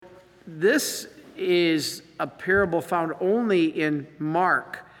this is a parable found only in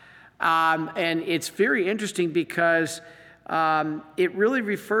Mark. And it's very interesting because it really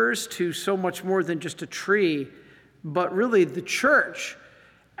refers to so much more than just a tree, but really the church.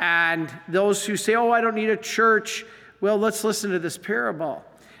 And those who say, oh, I don't need a church, well, let's listen to this parable.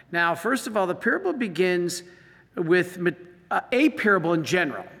 Now, first of all, the parable begins with a parable in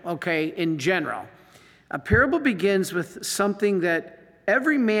general, okay, in general. A parable begins with something that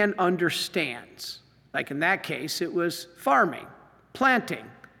every man understands. Like in that case, it was farming, planting,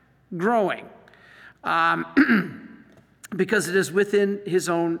 growing, because it is within his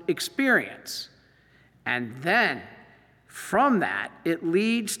own experience. And then from that, it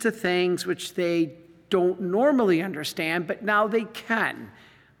leads to things which they don't normally understand, but now they can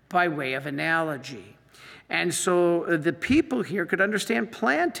by way of analogy. And so the people here could understand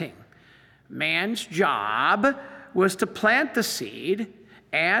planting. Man's job was to plant the seed,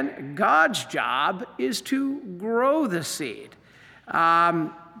 and God's job is to grow the seed.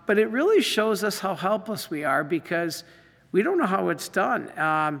 But it really shows us how helpless we are because we don't know how it's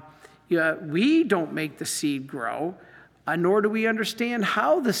done. We don't make the seed grow, nor do we understand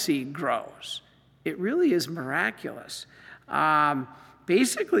how the seed grows. It really is miraculous.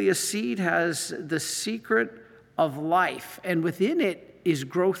 Basically, a seed has the secret of life, and within it is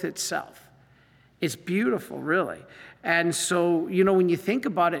growth itself. It's beautiful, really. And so, when you think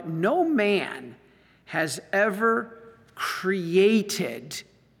about it, no man has ever created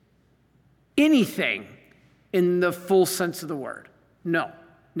anything in the full sense of the word. No,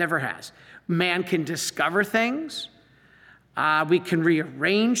 never has. Man can discover things. We can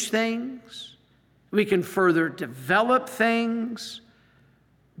rearrange things. We can further develop things.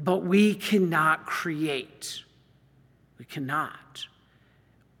 But we cannot create. We cannot.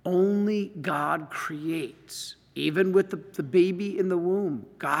 Only God creates. Even with the baby in the womb,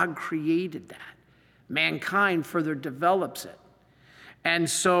 God created that. Mankind further develops it. And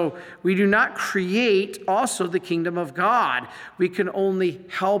so we do not create also the kingdom of God. We can only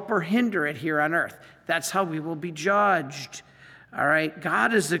help or hinder it here on earth. That's how we will be judged. All right?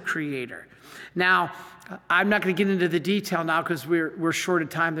 God is the creator. Now, I'm not going to get into the detail now because we're short of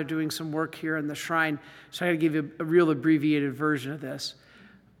time. They're doing some work here in the shrine. So I'm going to give you a real abbreviated version of this.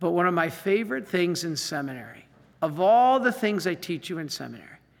 But one of my favorite things in seminary, of all the things I teach you in seminary,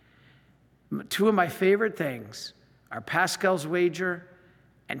 two of my favorite things are Pascal's wager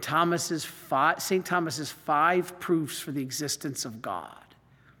and St. Thomas's 5 proofs for the existence of God.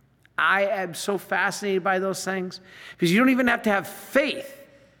 I am so fascinated by those things because you don't even have to have faith.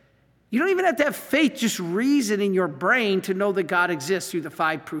 You don't even have to have faith, just reason in your brain to know that God exists through the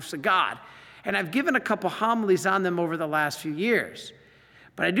 5 proofs of God. And I've given a couple homilies on them over the last few years.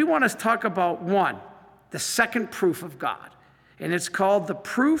 But I do want us to talk about one, the second proof of God. And it's called the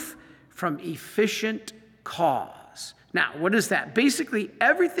proof from efficient cause. Now, what is that? Basically,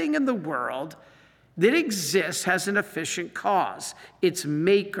 everything in the world that exists has an efficient cause. Its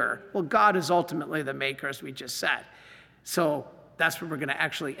maker. Well, God is ultimately the maker, as we just said. So that's where we're going to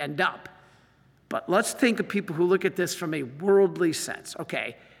actually end up. But let's think of people who look at this from a worldly sense.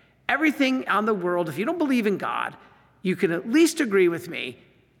 Okay, everything on the world, if you don't believe in God, you can at least agree with me,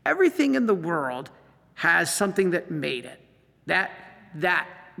 everything in the world has something that made it. That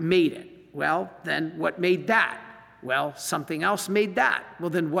made it. Well, then what made that? Well, something else made that. Well,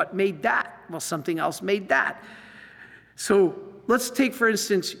 then what made that? Well, something else made that. So let's take, for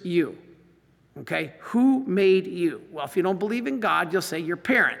instance, you. Okay, who made you? Well, if you don't believe in God, you'll say your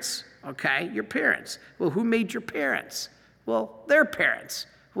parents. Okay, your parents. Well, who made your parents? Well, their parents.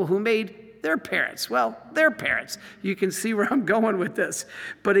 Well, who made their parents? Well, their parents. You can see where I'm going with this.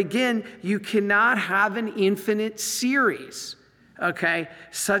 But again, you cannot have an infinite series, okay,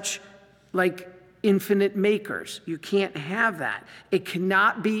 such like infinite makers. You can't have that. It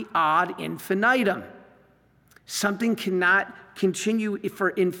cannot be ad infinitum. Something cannot continue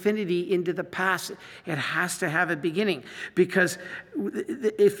for infinity into the past. It has to have a beginning, because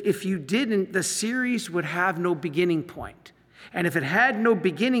if you didn't, the series would have no beginning point. And if it had no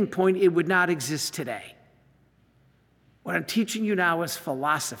beginning point, it would not exist today. What I'm teaching you now is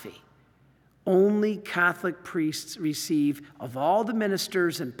philosophy. Only Catholic priests receive, of all the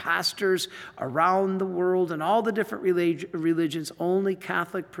ministers and pastors around the world and all the different religions, only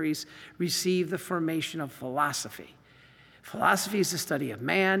Catholic priests receive the formation of philosophy. Philosophy is the study of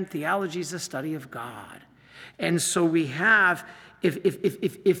man. Theology is the study of God. And so we have,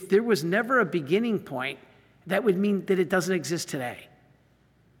 if there was never a beginning point, that would mean that it doesn't exist today.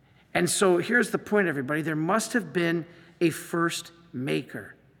 And so here's the point, everybody. There must have been a first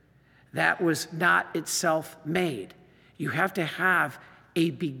maker that was not itself made. You have to have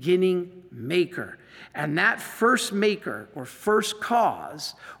a beginning maker. And that first maker or first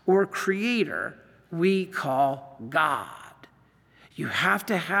cause or creator we call God. You have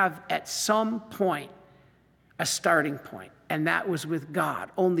to have at some point a starting point, and that was with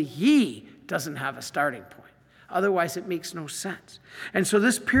God. Only He doesn't have a starting point. Otherwise, it makes no sense. And so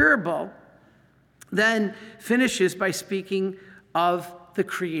this parable then finishes by speaking of the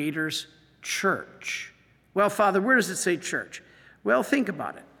Creator's church. Well, Father, where does it say church? Well, think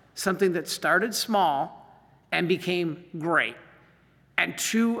about it. Something that started small and became great. And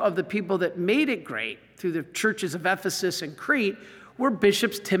two of the people that made it great through the churches of Ephesus and Crete were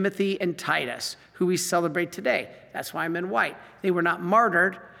Bishops Timothy and Titus, who we celebrate today. That's why I'm in white. They were not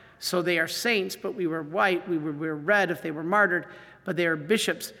martyred, so they are saints, but we were white. We were red if they were martyred, but they are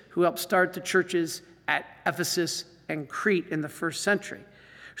bishops who helped start the churches at Ephesus and Crete in the first century.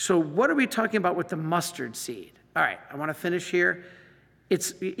 So what are we talking about with the mustard seed? All right, I want to finish here.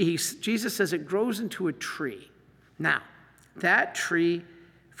 Jesus says it grows into a tree. Now, that tree,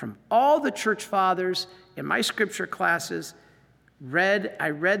 from all the church fathers in my scripture classes,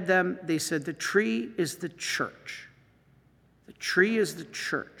 I read them, they said the tree is the church. The tree is the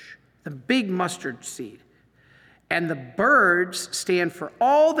church, the big mustard seed. And the birds stand for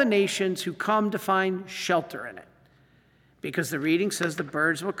all the nations who come to find shelter in it. Because the reading says the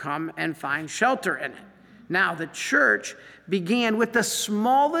birds will come and find shelter in it. Now, the church began with the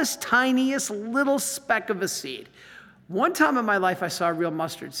smallest, tiniest little speck of a seed. One time in my life, I saw a real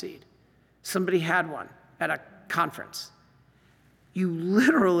mustard seed. Somebody had one at a conference. You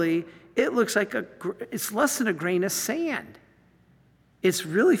literally, it looks like it's less than a grain of sand. It's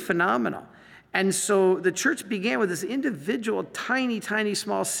really phenomenal. And so the church began with this individual, tiny, tiny,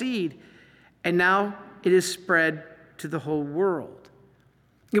 small seed, and now it is spread to the whole world.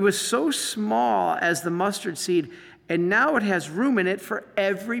 It was so small as the mustard seed, and now it has room in it for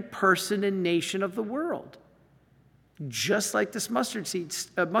every person and nation of the world. Just like this mustard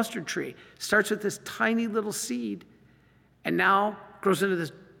tree starts with this tiny little seed, and now grows into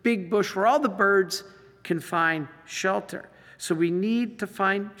this big bush where all the birds can find shelter. So we need to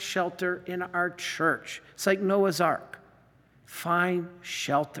find shelter in our church. It's like Noah's Ark. Find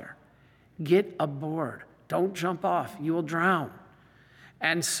shelter. Get aboard. Don't jump off. You will drown.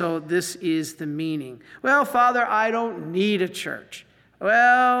 And so this is the meaning. Well, Father, I don't need a church.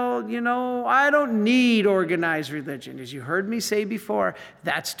 Well, I don't need organized religion. As you heard me say before,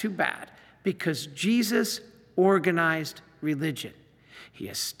 that's too bad, because Jesus organized religion. He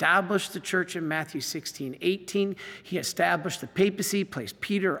established the church in Matthew 16:18. He established the papacy, placed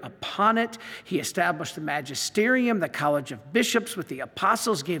Peter upon it. He established the magisterium, the college of bishops with the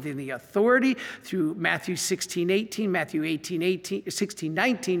apostles, gave them the authority through Matthew 16:18, Matthew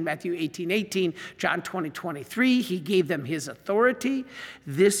 16:19, Matthew 18:18, John 20:23. He gave them his authority.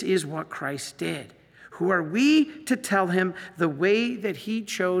 This is what Christ did. Who are we to tell him the way that he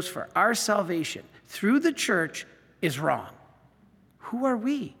chose for our salvation through the church is wrong? Who are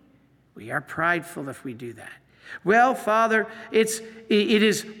we? We are prideful if we do that. Well, Father, it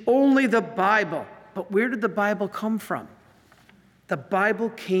is only the Bible. But where did the Bible come from? The Bible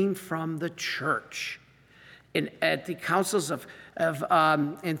came from the church. At the councils of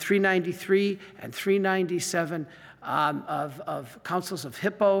in 393 and 397 of councils of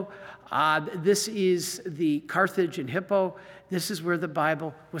Hippo, this is the Carthage and Hippo. This is where the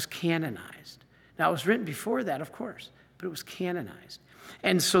Bible was canonized. Now, it was written before that, of course, but it was canonized.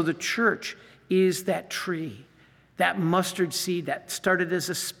 And so the church is that tree, that mustard seed that started as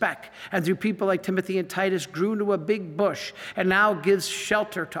a speck, and through people like Timothy and Titus grew into a big bush, and now gives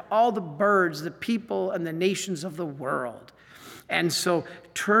shelter to all the birds, the people, and the nations of the world. And so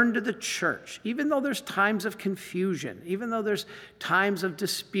turn to the church, even though there's times of confusion, even though there's times of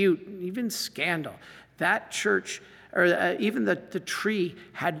dispute, even scandal. That church, or even the tree,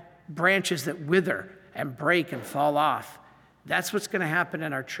 had branches that wither and break and fall off. That's what's going to happen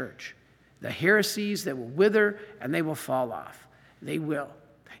in our church. The heresies that will wither and they will fall off. They will.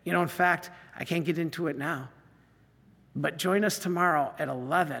 In fact, I can't get into it now, but join us tomorrow at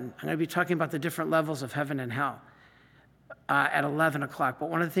 11. I'm going to be talking about the different levels of heaven and hell at 11 o'clock. But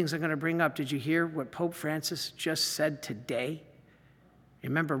one of the things I'm going to bring up, did you hear what Pope Francis just said today?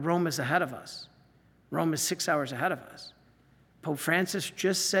 Remember, Rome is ahead of us. Rome is 6 hours ahead of us. Pope Francis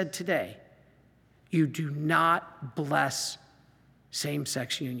just said today, you do not bless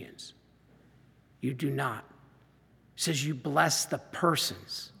same-sex unions. You do not. He says you bless the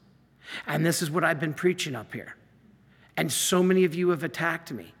persons. And this is what I've been preaching up here. And so many of you have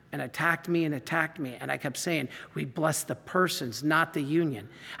attacked me and attacked me and attacked me. And I kept saying, we bless the persons, not the union.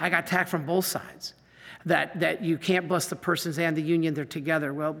 I got attacked from both sides. that you can't bless the persons and the union, they're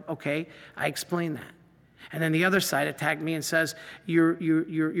together. Well, okay, I explained that. And then the other side attacked me and says,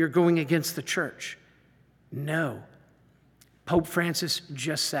 you're going against the church. No. Pope Francis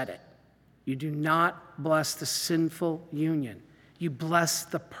just said it. You do not bless the sinful union. You bless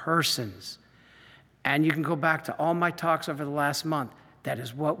the persons. And you can go back to all my talks over the last month. That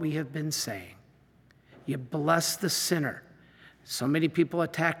is what we have been saying. You bless the sinner. So many people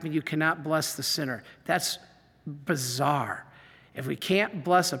attack me, you cannot bless the sinner. That's bizarre. If we can't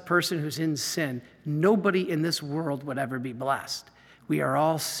bless a person who's in sin, nobody in this world would ever be blessed. We are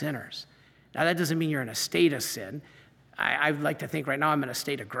all sinners. Now, that doesn't mean you're in a state of sin. I like to think right now I'm in a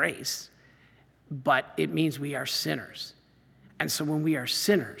state of grace, but it means we are sinners. And so when we are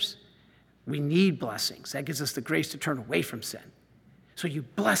sinners, we need blessings. That gives us the grace to turn away from sin. So you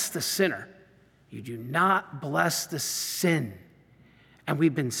bless the sinner. You do not bless the sin. And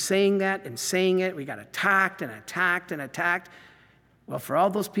we've been saying that and saying it. We got attacked and attacked and attacked. Well, for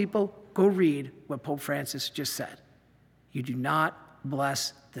all those people, go read what Pope Francis just said. You do not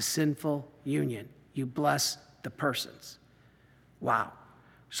bless the sinful union. You bless the persons. Wow.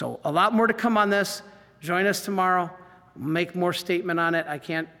 So a lot more to come on this. Join us tomorrow. We'll make more statement on it. I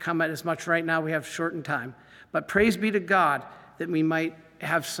can't comment as much right now. We have shortened time. But praise be to God that we might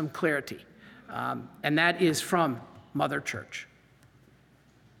have some clarity. And that is from Mother Church.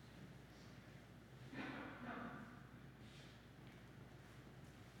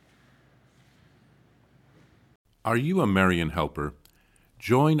 Are you a Marian helper?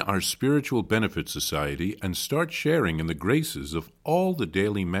 Join our Spiritual Benefit Society and start sharing in the graces of all the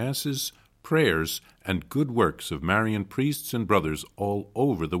daily masses, prayers, and good works of Marian priests and brothers all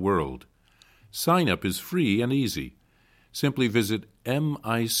over the world. Sign up is free and easy. Simply visit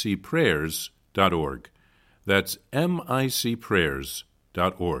micprayers.org. That's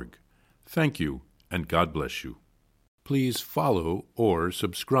micprayers.org. Thank you, and God bless you. Please follow or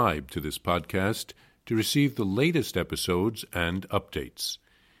subscribe to this podcast to receive the latest episodes and updates.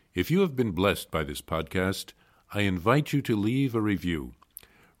 If you have been blessed by this podcast, I invite you to leave a review.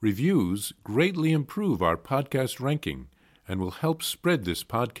 Reviews greatly improve our podcast ranking and will help spread this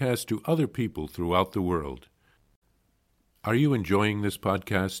podcast to other people throughout the world. Are you enjoying this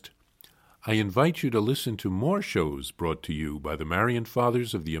podcast? I invite you to listen to more shows brought to you by the Marian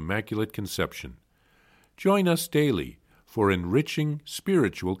Fathers of the Immaculate Conception. Join us daily for enriching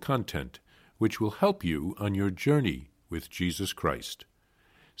spiritual content, which will help you on your journey with Jesus Christ.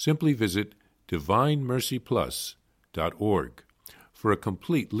 Simply visit DivineMercyPlus.org for a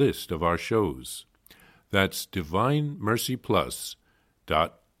complete list of our shows. That's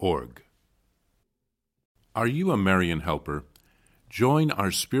DivineMercyPlus.org. Are you a Marian helper? Join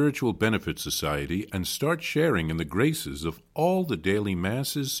our Spiritual Benefit Society and start sharing in the graces of all the daily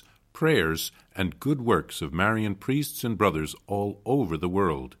masses, prayers, and good works of Marian priests and brothers all over the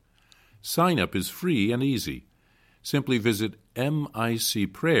world. Sign up is free and easy. Simply visit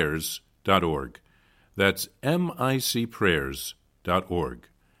micprayers.org. That's micprayers.org.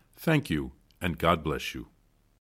 Thank you, and God bless you.